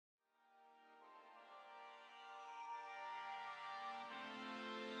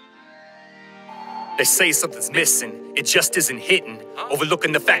They say something's missing, it just isn't hitting.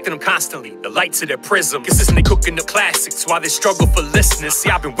 Overlooking the fact that I'm constantly the light to their prism. Consistently cooking up classics while they struggle for listeners. See,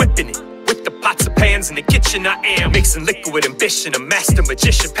 I've been whipping it with the pots and pans in the kitchen. I am mixing liquid with ambition, a master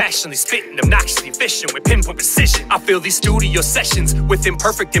magician, passionately spitting, obnoxiously efficient with pinpoint precision. I fill these studio sessions with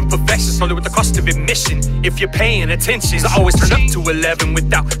imperfect imperfections, slowly with the cost of admission. If you're paying attention, I always turn up to 11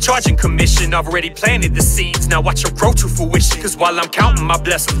 without charging commission. I've already planted the seeds, now watch them grow to fruition. Cause while I'm counting my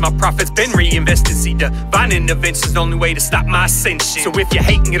blessings, my profits been reinvested. See, divine intervention's the only way to stop my ascension. So if you're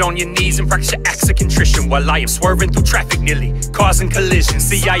hating, it on your knees and practice your acts of contrition, while I am swerving through traffic, nearly causing collisions.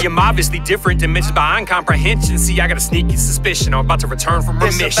 See, I am obviously different, dimensions beyond comprehension. See, I got a sneaky suspicion I'm about to return from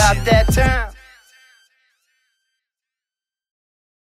remission. It's about that time.